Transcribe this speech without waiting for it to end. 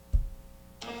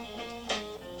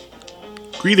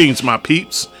Greetings, my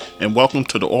peeps, and welcome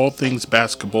to the All Things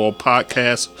Basketball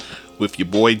Podcast with your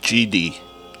boy GD.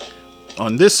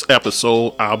 On this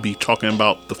episode, I'll be talking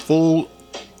about the full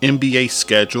NBA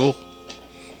schedule,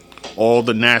 all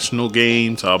the national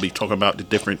games. I'll be talking about the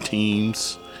different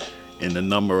teams and the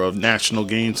number of national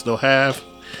games they'll have.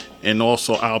 And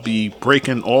also, I'll be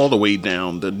breaking all the way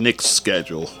down the Knicks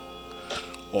schedule,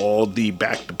 all the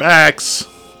back-to-backs,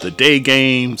 the day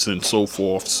games, and so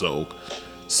forth. So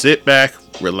sit back,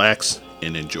 relax,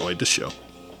 and enjoy the show.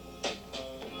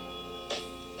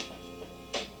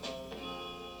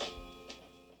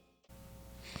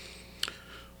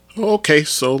 Okay,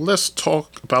 so let's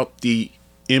talk about the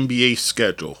NBA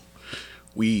schedule.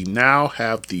 We now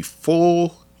have the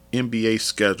full NBA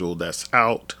schedule that's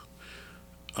out.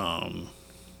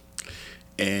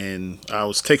 And I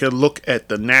was taking a look at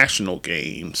the national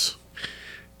games,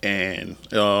 and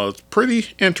it's pretty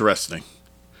interesting.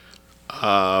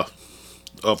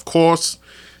 Of course,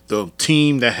 the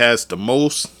team that has the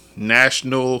most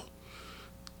national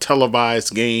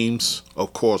televised games,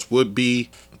 of course, would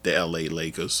be the LA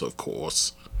Lakers, of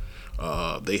course.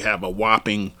 They have a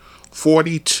whopping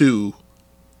 42,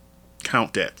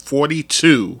 count that,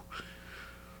 42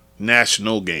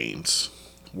 national games.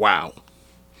 Wow.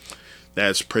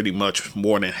 That's pretty much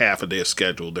more than half of their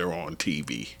schedule they're on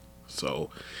TV. So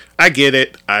I get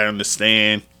it. I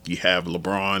understand. You have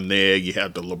LeBron there. You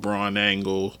have the LeBron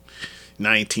angle.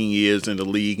 19 years in the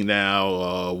league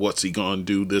now. What's he going to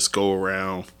do this go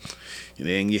around? And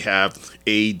then you have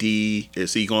AD.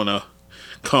 Is he going to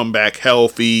come back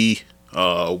healthy?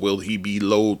 Will he be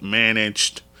load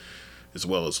managed? As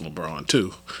well as LeBron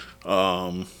too.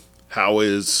 How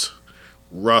is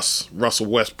Russell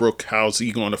Westbrook, how's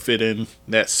he going to fit in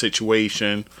that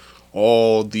situation?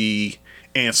 All the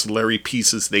ancillary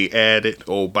pieces they added.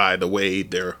 Oh, by the way,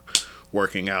 they're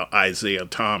working out Isaiah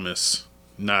Thomas,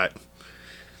 not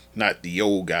the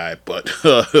old guy, but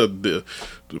the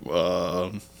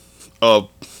of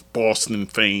Boston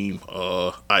fame,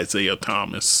 Isaiah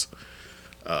Thomas.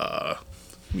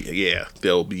 Yeah,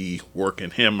 they'll be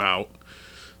working him out.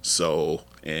 So,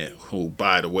 and who,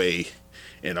 by the way,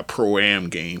 in a Pro-Am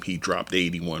game, he dropped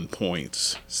 81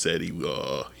 points. Said he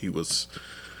was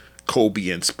Kobe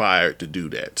inspired to do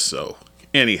that. So,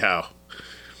 anyhow.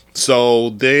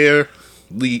 So, they're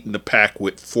leading the pack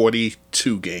with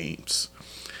 42 games.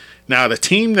 Now, the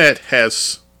team that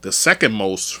has the second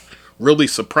most really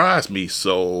surprised me.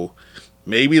 So,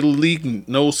 maybe the league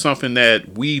knows something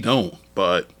that we don't.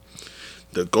 But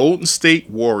the Golden State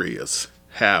Warriors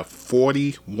have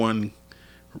 41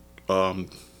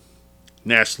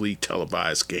 nationally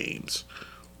televised games.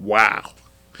 Wow.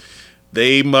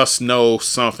 They must know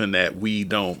something that we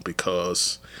don't,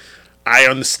 because I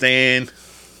understand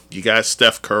you got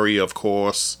Steph Curry, of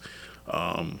course.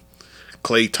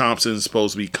 Klay Thompson is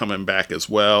supposed to be coming back as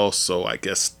well, so I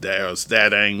guess there's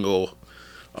that angle.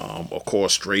 Of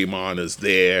course, Draymond is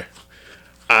there.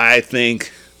 I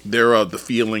think they're of the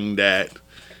feeling that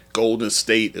Golden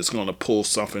State is going to pull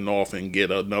something off and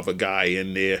get another guy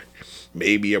in there.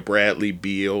 Maybe a Bradley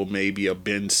Beal, maybe a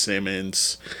Ben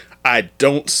Simmons. I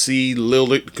don't see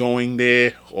Lillard going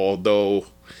there, although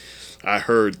I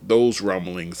heard those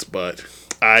rumblings, but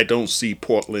I don't see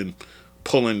Portland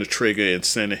pulling the trigger and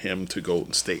sending him to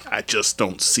Golden State. I just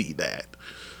don't see that.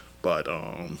 But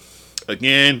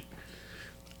again,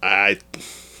 I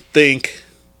think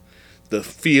the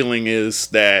feeling is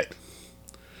that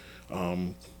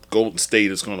Golden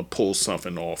State is going to pull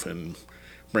something off and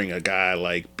bring a guy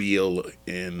like Beal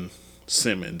and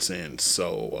Simmons in.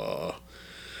 So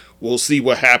we'll see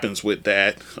what happens with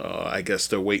that. I guess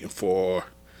they're waiting for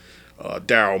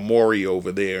Daryl Morey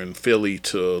over there in Philly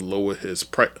to lower his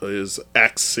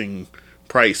asking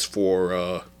price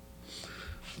for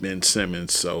Ben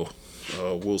Simmons. So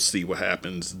we'll see what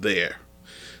happens there.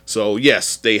 So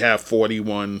yes, they have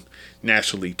 41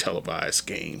 nationally televised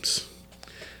games.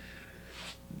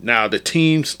 Now the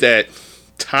teams that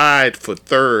tied for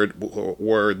third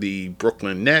were the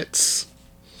Brooklyn Nets,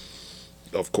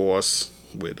 of course,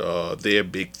 with their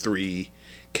big three,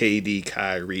 KD,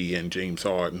 Kyrie, and James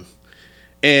Harden.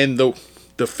 And the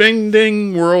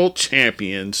defending world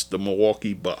champions, the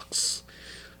Milwaukee Bucks.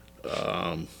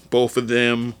 Both of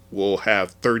them will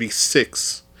have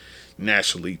 36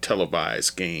 nationally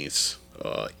televised games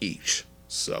each.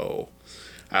 So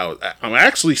I'm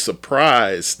actually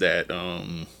surprised that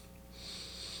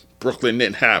Brooklyn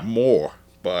didn't have more,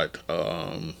 but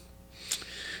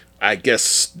I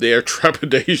guess their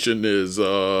trepidation is,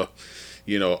 of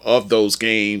those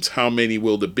games, how many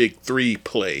will the big three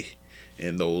play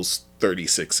in those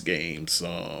 36 games?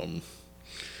 I'm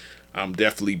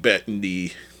definitely betting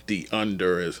the the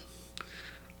under is,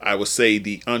 I would say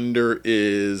the under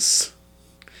is,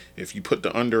 if you put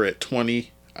the under at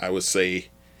 20, I would say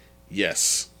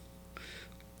yes.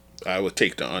 I would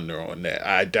take the under on that.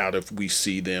 I doubt if we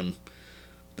see them,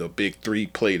 the big three,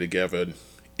 play together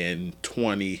in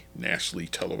 20 nationally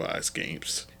televised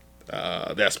games.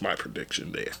 That's my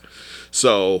prediction there.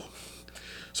 So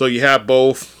you have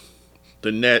both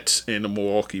the Nets and the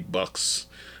Milwaukee Bucks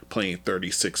playing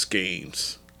 36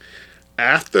 games.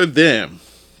 After them,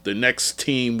 the next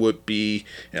team would be,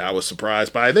 and I was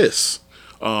surprised by this,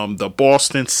 the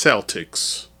Boston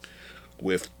Celtics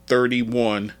with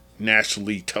 31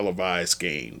 nationally televised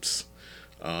games.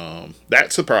 That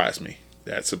surprised me.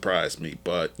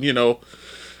 But,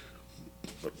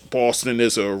 Boston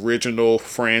is an original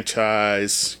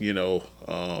franchise,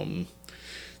 the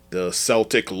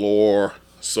Celtic lore,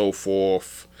 so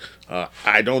forth.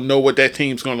 I don't know what that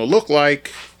team's going to look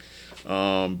like,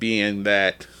 being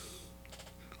that,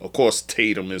 of course,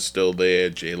 Tatum is still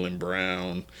there. Jaylen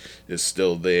Brown is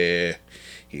still there.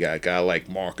 You got a guy like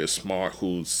Marcus Smart,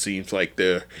 who seems like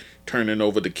they're turning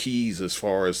over the keys as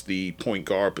far as the point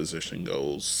guard position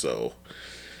goes. So,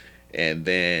 and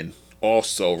then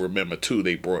also remember too,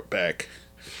 they brought back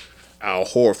Al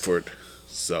Horford.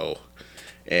 So,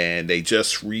 and they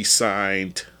just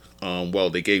re-signed.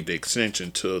 They gave the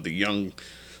extension to the young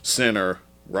center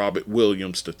Robert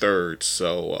Williams III.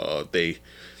 So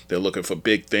they're looking for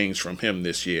big things from him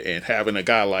this year, and having a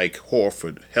guy like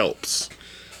Horford helps.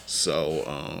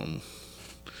 So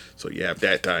you have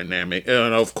that dynamic,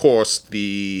 and of course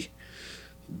the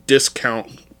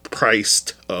discount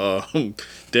priced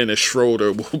Dennis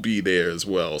Schroeder will be there as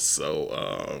well.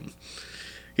 So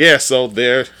so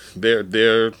they're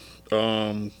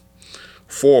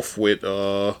fourth with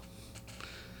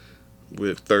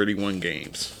 31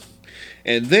 games,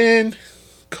 and then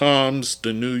comes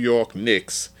the New York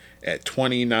Knicks at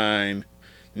 29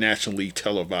 nationally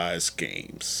televised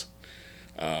games.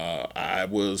 That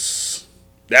was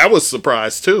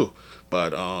surprised too,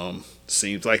 but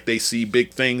seems like they see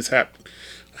big things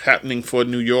happening for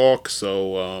New York.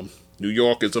 So New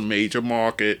York is a major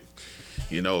market.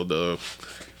 The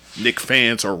Knicks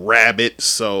fans are rabid.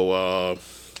 So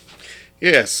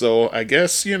so I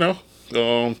guess to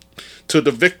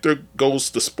the victor goes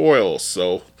the spoils.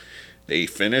 So they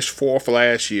finished fourth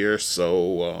last year.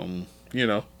 So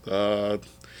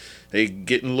they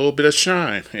getting a little bit of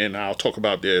shine, and I'll talk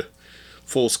about their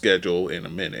full schedule in a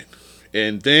minute.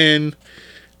 And then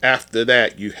after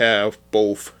that, you have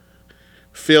both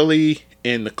Philly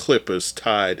and the Clippers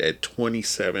tied at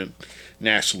 27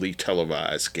 nationally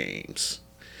televised games.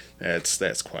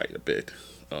 That's quite a bit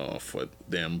for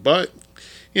them. But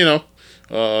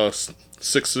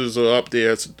Sixers are up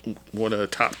there. It's one of the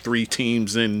top three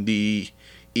teams in the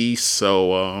East.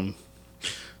 So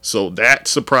that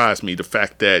surprised me, the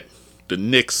fact that the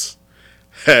Knicks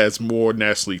has more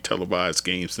nationally televised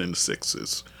games than the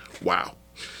Sixers. Wow.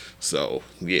 So,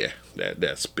 yeah,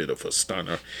 that's a bit of a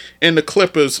stunner. And the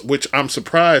Clippers, which I'm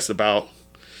surprised about,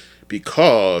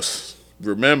 because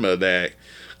remember that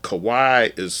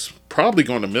Kawhi is probably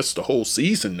going to miss the whole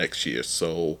season next year.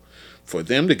 So, for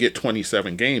them to get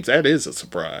 27 games, that is a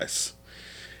surprise.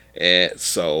 And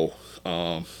so,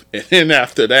 and then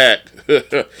after that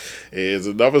is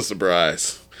another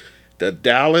surprise. The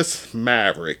Dallas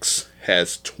Mavericks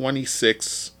has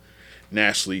 26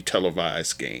 nationally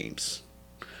televised games.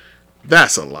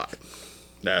 That's a lot.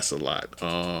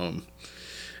 I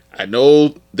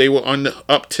know they were on the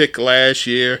uptick last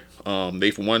year.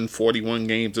 They've won 41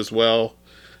 games as well.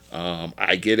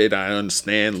 I get it. I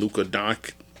understand. Luka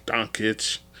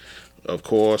Doncic, of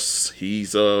course,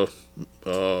 he's a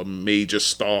major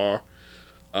star.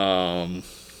 I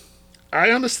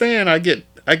understand. I get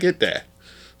that.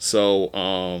 So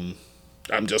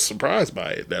I'm just surprised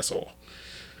by it. That's all.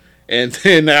 And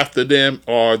then after them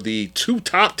are the two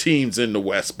top teams in the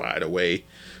West, by the way.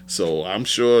 So I'm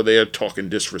sure they're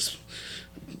talking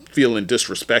feeling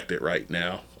disrespected right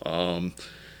now.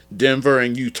 Denver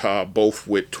and Utah both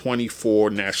with 24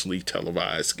 nationally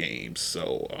televised games.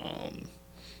 So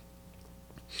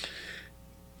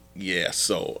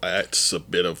so that's a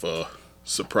bit of a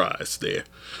surprise there.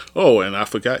 Oh, and I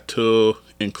forgot to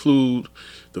include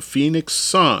the Phoenix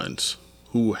Suns,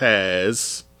 who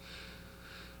has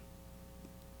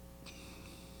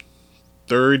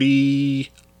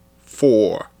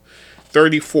 34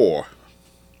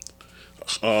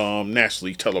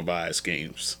 nationally televised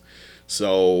games.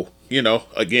 So,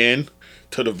 again,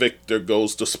 to the victor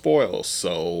goes the spoils.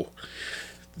 So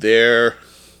they're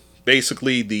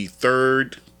basically the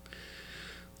third.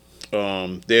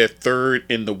 They're third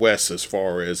in the West as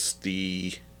far as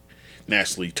the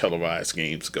nationally televised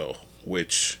games go,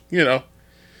 which, that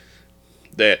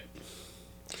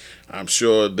I'm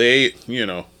sure they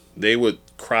would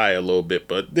cry a little bit,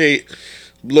 but they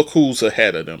look who's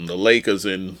ahead of them, the Lakers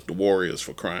and the Warriors,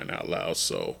 for crying out loud.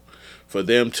 So for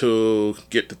them to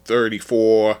get to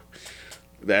 34,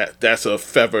 that's a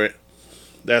feather,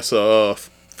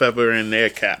 in their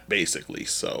cap, basically.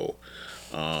 So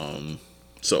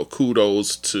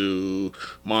kudos to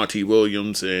Monty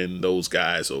Williams and those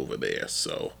guys over there.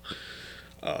 So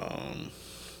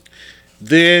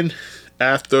then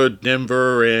after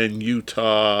Denver and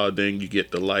Utah, then you get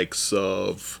the likes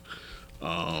of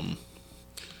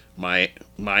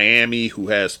Miami, who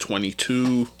has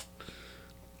 22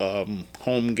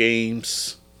 home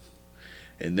games.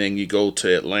 And then you go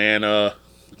to Atlanta,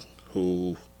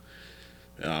 who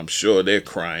I'm sure they're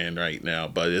crying right now,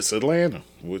 but it's Atlanta.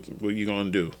 What are you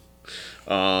going to do?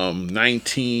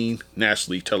 19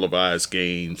 nationally televised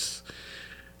games,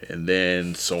 and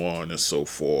then so on and so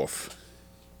forth.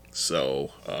 So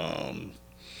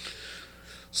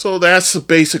that's a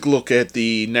basic look at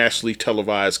the nationally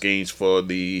televised games for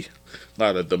a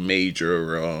lot of the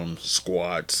major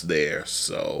squads there.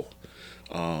 So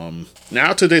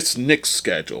now to this Knicks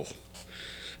schedule.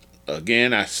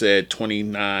 Again, I said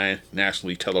 29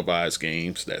 nationally televised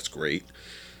games. That's great.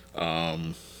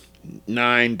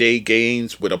 9-day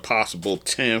games with a possible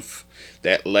 10th.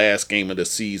 That last game of the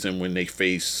season when they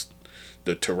face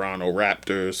the Toronto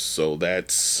Raptors. So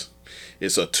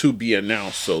it's a to be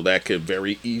announced. So that could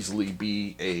very easily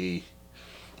be a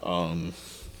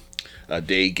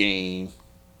day game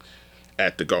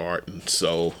at the Garden.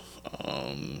 So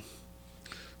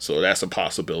that's a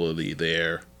possibility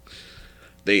there.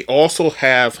 They also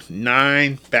have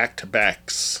 9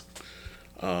 back-to-backs,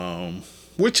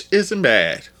 which isn't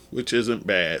bad.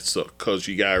 So, because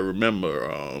you gotta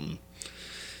remember,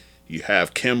 you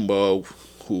have Kemba,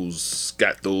 who's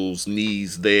got those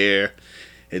knees there,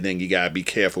 and then you gotta be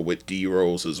careful with D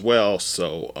Rose as well.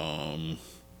 So,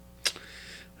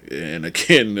 and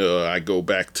again, I go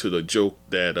back to the joke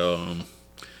that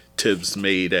Tibbs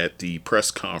made at the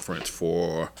press conference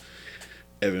for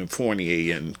Evan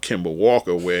Fournier and Kemba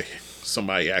Walker, where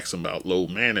somebody asked him about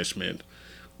load management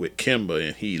with Kemba,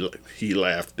 and he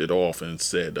laughed it off and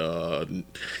said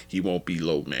he won't be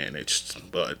load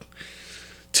managed. But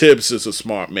Tibbs is a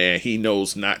smart man. He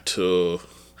knows not to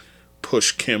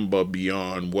push Kemba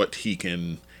beyond what he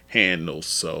can handle.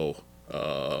 So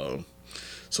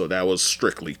that was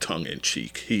strictly tongue in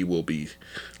cheek. He will be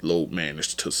load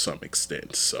managed to some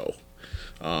extent. So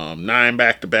 9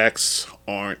 back-to-backs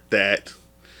aren't that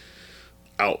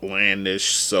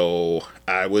outlandish, so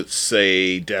I would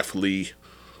say definitely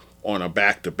on a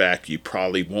back-to-back you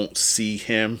probably won't see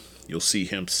him. You'll see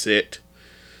him sit.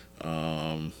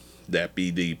 That'd be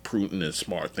the prudent and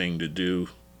smart thing to do.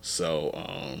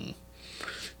 So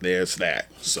there's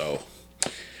that. So,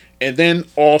 and then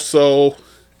also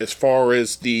as far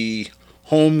as the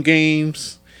home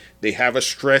games, they have a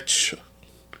stretch.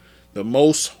 The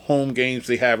most home games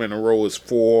they have in a row is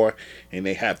 4, and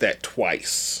they have that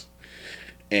twice.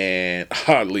 And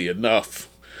oddly enough,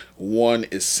 one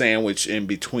is sandwiched in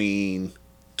between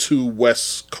 2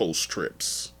 West Coast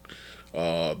trips.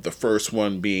 The first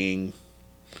one being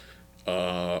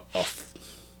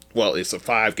it's a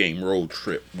 5-game road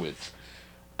trip with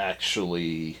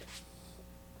actually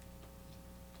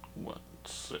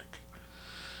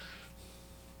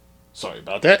sorry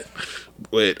about that.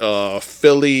 With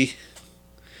Philly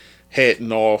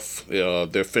heading off,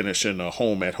 they're finishing a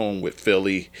home at home with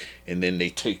Philly, and then they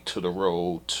take to the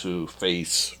road to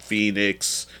face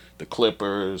Phoenix, the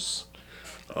Clippers,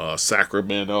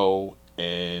 Sacramento,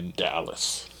 and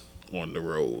Dallas on the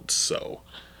road. So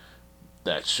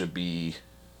that should be.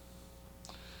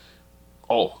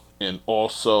 Oh, and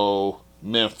also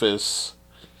Memphis,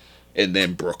 and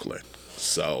then Brooklyn.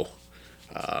 So,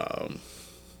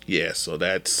 so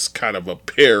that's kind of a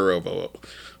pair of a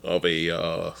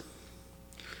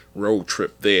road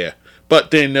trip there.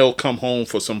 But then they'll come home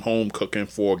for some home cooking,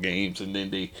 4 games, and then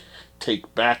they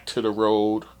take back to the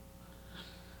road.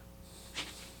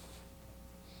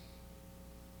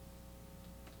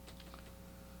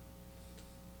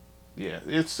 Yeah,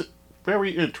 it's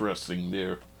very interesting,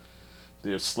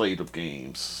 their slate of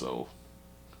games. So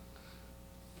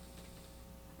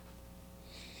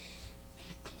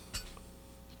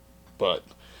but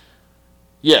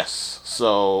yes,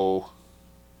 so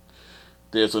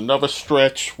there's another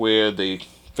stretch where they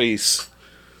face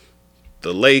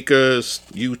the Lakers,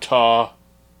 Utah,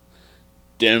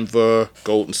 Denver,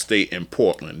 Golden State, and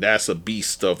Portland. That's a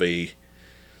beast of a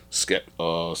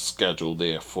schedule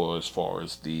there for as far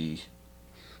as the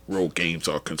road games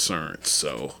are concerned.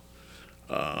 So,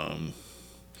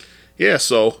 yeah,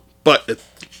 but the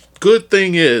good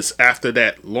thing is, after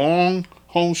that long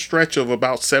home stretch of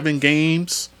about 7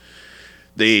 games,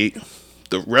 the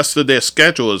rest of their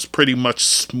schedule is pretty much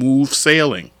smooth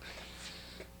sailing,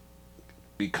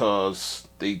 because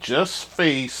they just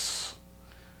face,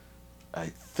 I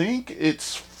think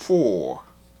it's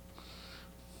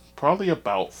probably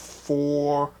about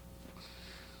 5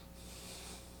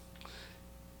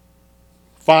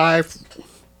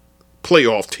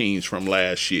 playoff teams from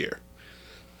last year.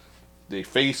 They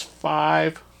face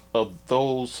 5 of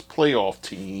those playoff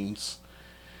teams,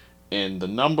 and the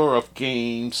number of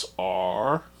games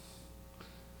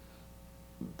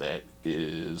that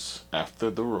is after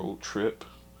the road trip.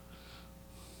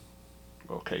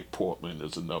 Okay, Portland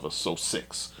is another, so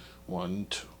 6. 1,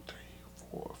 2, 3,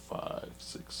 4, 5,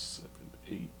 6, 7,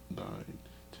 8, 9,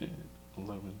 10,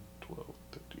 11, 12,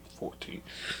 13, 14.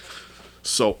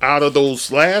 So out of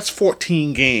those last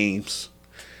 14 games,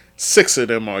 6 of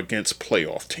them are against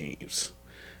playoff teams.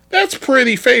 That's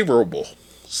pretty favorable.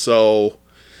 So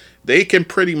they can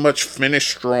pretty much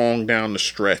finish strong down the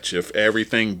stretch if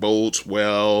everything bodes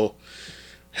well,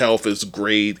 health is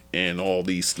great, and all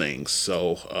these things.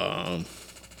 So,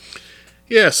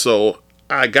 so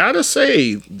I gotta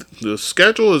say, the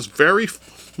schedule is very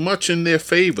much in their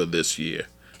favor this year.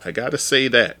 I gotta say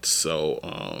that. So,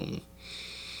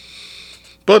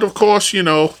 but of course,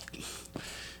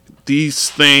 these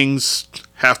things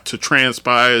have to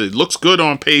transpire. It looks good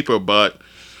on paper, but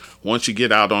once you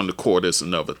get out on the court, it's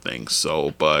another thing.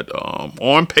 So, but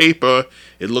on paper,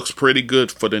 it looks pretty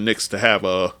good for the Knicks to have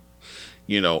a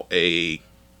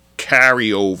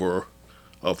carryover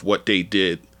of what they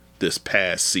did this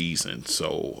past season.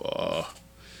 So,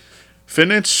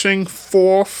 finishing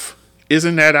 4th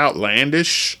isn't that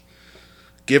outlandish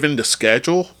given the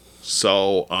schedule.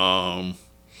 So,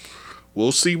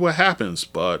 we'll see what happens.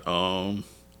 But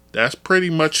that's pretty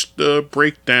much the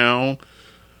breakdown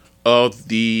of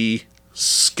the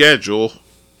schedule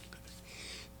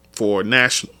for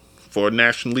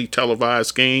nationally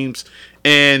televised games,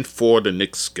 and for the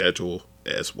Knicks schedule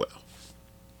as well.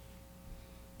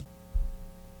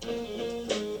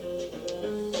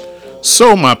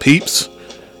 So, my peeps,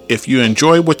 if you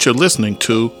enjoy what you're listening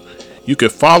to, you can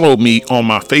follow me on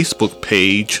my Facebook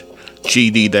page,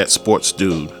 GD That Sports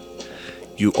Dude.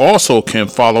 You also can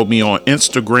follow me on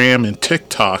Instagram and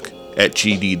TikTok at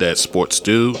GD That Sports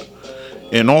Dude.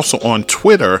 And also on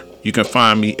Twitter, you can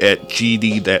find me at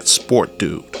GD That Sport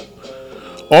Dude.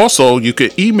 Also, you can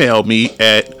email me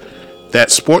at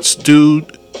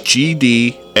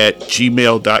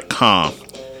thatsportsdudegd@gmail.com.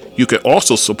 You can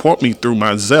also support me through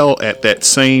my Zelle at that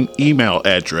same email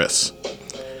address.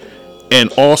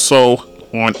 And also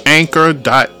on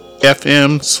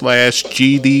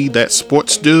anchor.fm/GD That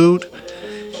Sports Dude.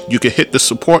 You can hit the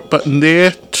support button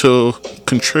there to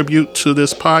contribute to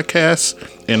this podcast,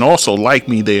 and also like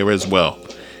me there as well.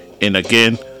 And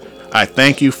again, I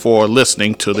thank you for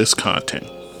listening to this content.